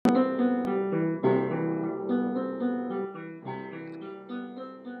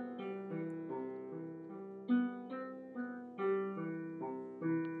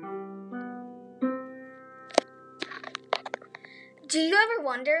Do you ever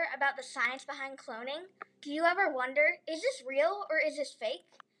wonder about the science behind cloning? Do you ever wonder, is this real or is this fake?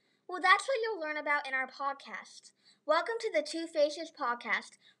 Well, that's what you'll learn about in our podcast. Welcome to the Two Faces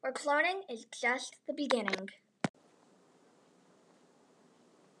podcast, where cloning is just the beginning.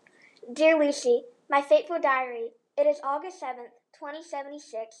 Dear Lucy, my fateful diary, it is August 7th,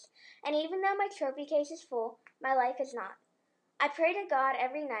 2076, and even though my trophy case is full, my life is not. I pray to God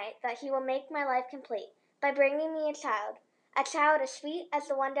every night that He will make my life complete by bringing me a child as sweet as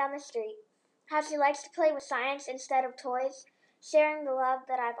the one down the street, how she likes to play with science instead of toys, sharing the love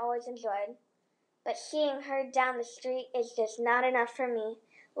that I've always enjoyed. But seeing her down the street is just not enough for me.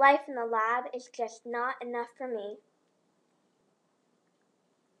 Life in the lab is just not enough for me.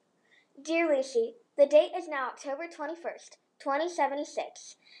 Dear Lucy, the date is now October 21st,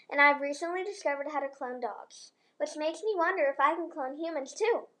 2076, and I've recently discovered how to clone dogs, which makes me wonder if I can clone humans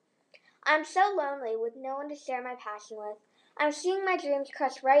too. I'm so lonely with no one to share my passion with. I'm seeing my dreams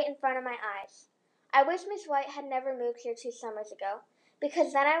crushed right in front of my eyes. I wish Miss White had never moved here 2 summers ago,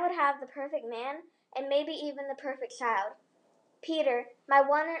 because then I would have the perfect man and maybe even the perfect child. Peter, my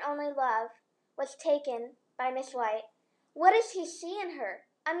one and only love, was taken by Miss White. What does he see in her?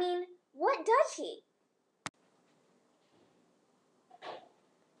 I mean, what does he?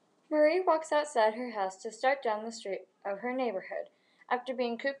 Marie walks outside her house to start down the street of her neighborhood. After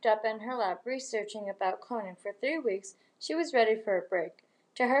being cooped up in her lab researching about cloning for 3 weeks, she was ready for a break.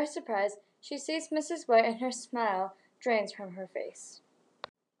 To her surprise, she sees Mrs. White and her smile drains from her face.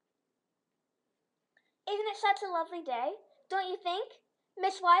 Isn't it such a lovely day? Don't you think,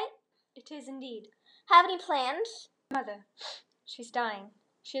 Miss White? It is indeed. Have any plans? Mother, she's dying.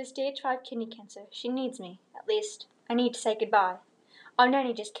 She has stage 5 kidney cancer. She needs me. At least, I need to say goodbye. Our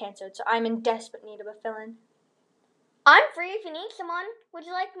nanny just canceled, so I'm in desperate need of a fill-in. I'm free if you need someone. Would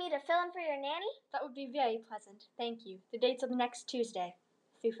you like me to fill in for your nanny? That would be very pleasant. Thank you. The dates are the next Tuesday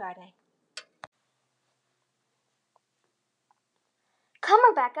through Friday. Come,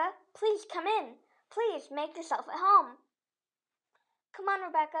 Rebecca. Please come in. Please make yourself at home. Come on,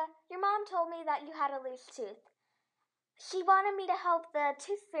 Rebecca. Your mom told me that you had a loose tooth. She wanted me to help the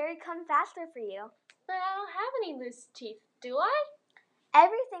tooth fairy come faster for you. But I don't have any loose teeth, do I?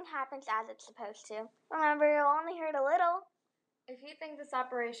 Everything happens as it's supposed to. Remember, you'll only hurt a little. If you think this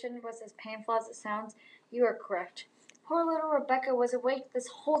operation was as painful as it sounds, you are correct. Poor little Rebecca was awake this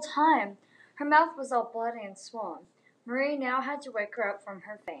whole time. Her mouth was all bloody and swollen. Marie now had to wake her up from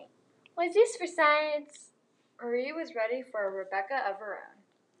her faint. Was this for science? Marie was ready for a Rebecca of her own.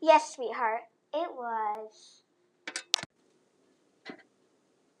 Yes, sweetheart, it was.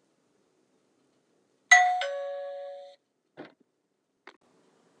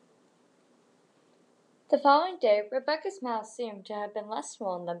 The following day, Rebecca's mouth seemed to have been less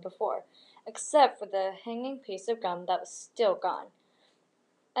swollen than before, except for the hanging piece of gum that was still gone.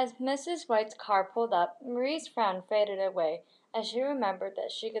 As Mrs. White's car pulled up, Marie's frown faded away as she remembered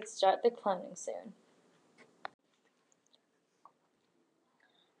that she could start the cloning soon.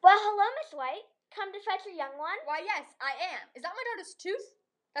 Well, hello, Miss White. Come to fetch your young one? Why, yes, I am. Is that my daughter's tooth?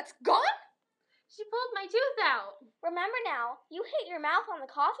 That's gone? She pulled my tooth out. Remember now, you hit your mouth on the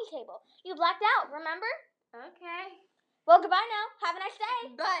coffee table. You blacked out, remember? Okay. Well, goodbye now. Have a nice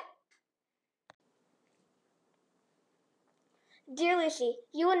day. But Dear Lucy,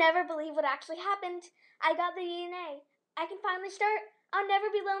 you will never believe what actually happened. I got the DNA. I can finally start. I'll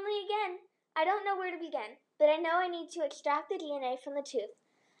never be lonely again. I don't know where to begin, but I know I need to extract the DNA from the tooth.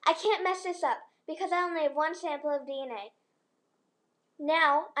 I can't mess this up because I only have one sample of DNA.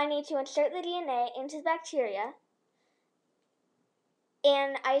 Now I need to insert the DNA into the bacteria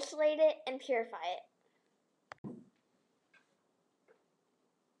and isolate it and purify it.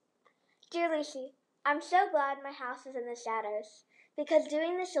 Dear Lucy, I'm so glad my house is in the shadows, because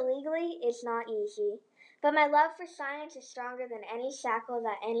doing this illegally is not easy. But my love for science is stronger than any shackles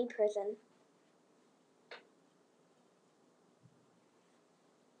at any prison.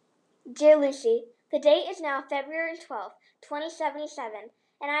 Dear Lucy, the date is now February 12th, 2077,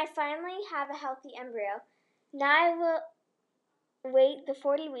 and I finally have a healthy embryo. Now I will wait the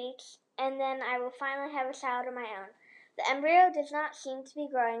 40 weeks, and then I will finally have a child of my own. The embryo does not seem to be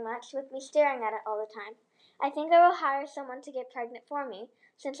growing much with me staring at it all the time. I think I will hire someone to get pregnant for me,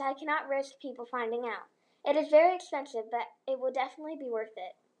 since I cannot risk people finding out. It is very expensive, but it will definitely be worth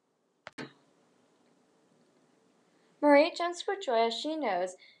it. Marie jumps for joy as she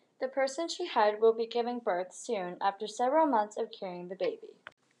knows the person she hired will be giving birth soon after several months of carrying the baby.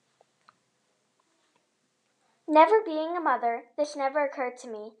 Never being a mother, this never occurred to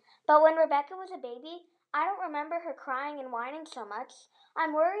me, but when Rebecca was a baby, I don't remember her crying and whining so much.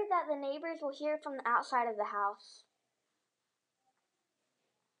 I'm worried that the neighbors will hear from the outside of the house.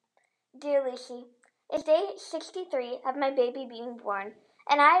 Dear Lucy, it's day 63 of my baby being born,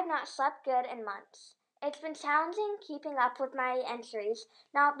 and I have not slept good in months. It's been challenging keeping up with my entries,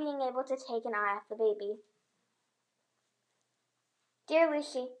 not being able to take an eye off the baby. Dear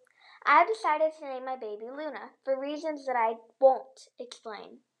Lucy, I have decided to name my baby Luna for reasons that I won't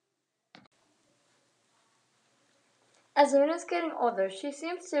explain. As Luna's getting older, she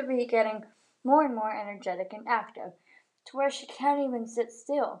seems to be getting more and more energetic and active, to where she can't even sit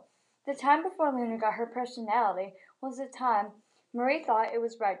still. The time before Luna got her personality was the time Marie thought it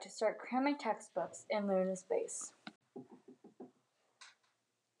was right to start cramming textbooks in Luna's face.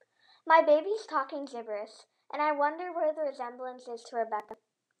 My baby's talking gibberish, and I wonder where the resemblance is to Rebecca.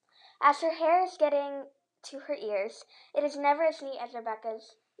 As her hair is getting to her ears, it is never as neat as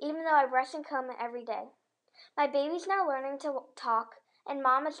Rebecca's, even though I brush and comb it every day. My baby's now learning to talk, and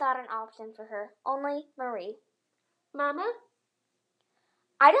Mom is not an option for her, only Marie. Mama?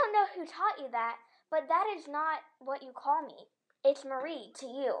 I don't know who taught you that, but that is not what you call me. It's Marie to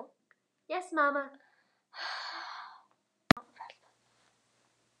you. Yes, Mama.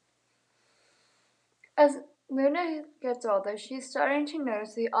 As Luna gets older, she's starting to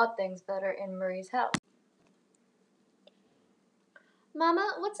notice the odd things that are in Marie's house.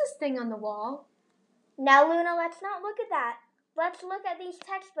 Mama, what's this thing on the wall? Now, Luna, let's not look at that. Let's look at these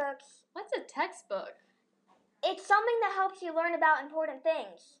textbooks. What's a textbook? It's something that helps you learn about important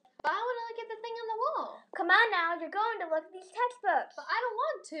things. But I want to look at the thing on the wall. Come on now, you're going to look at these textbooks. But I don't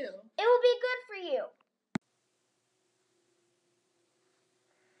want to. It will be good for you.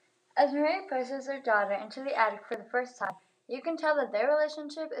 As Marie pushes her daughter into the attic for the first time, you can tell that their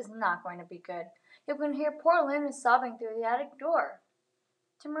relationship is not going to be good. You can hear poor Luna sobbing through the attic door.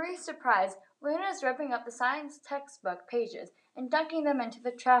 To Marie's surprise, Luna is ripping up the science textbook pages and dunking them into the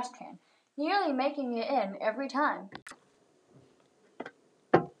trash can, nearly making it in every time.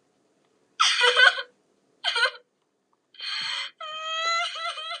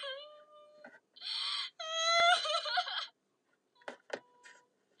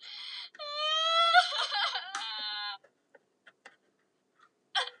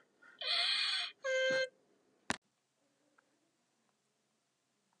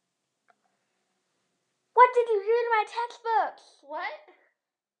 What did you do to my textbooks? What?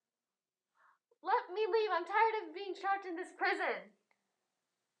 Let me leave. I'm tired of being trapped in this prison.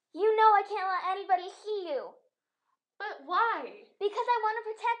 You know I can't let anybody see you. But why? Because I want to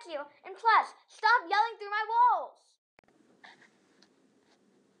protect you. And plus, stop yelling through my walls.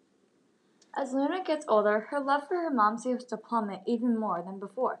 As Luna gets older, her love for her mom seems to plummet even more than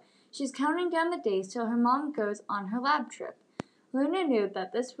before. She's counting down the days till her mom goes on her lab trip. Luna knew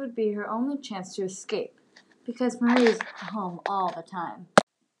that this would be her only chance to escape, because Marie's home all the time.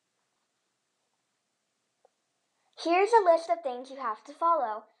 Here's a list of things you have to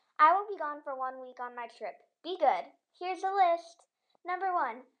follow. I will be gone for 1 week on my trip. Be good. Here's a list. Number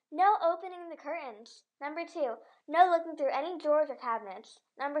 1, no opening the curtains. Number 2, no looking through any drawers or cabinets.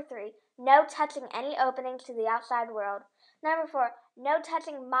 Number 3, no touching any openings to the outside world. Number 4, no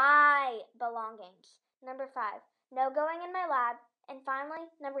touching my belongings. Number 5, no going in my lab. And finally,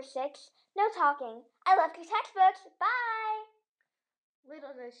 number 6, no talking. I left your textbooks. Bye! Little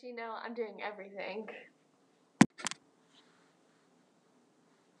does she know I'm doing everything.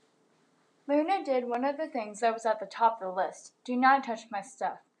 Luna did one of the things that was at the top of the list. Do not touch my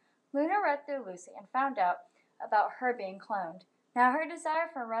stuff. Luna read through Lucy and found out about her being cloned. Now her desire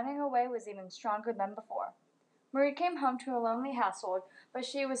for running away was even stronger than before. Marie came home to a lonely household, but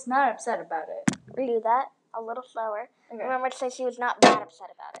she was not upset about it. Redo that a little slower. Okay. Remember to say she was not that upset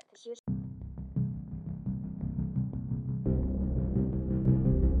about it. Because she was.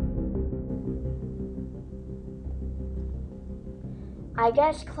 I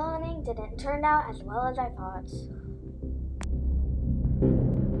guess cloning didn't turn out as well as I thought.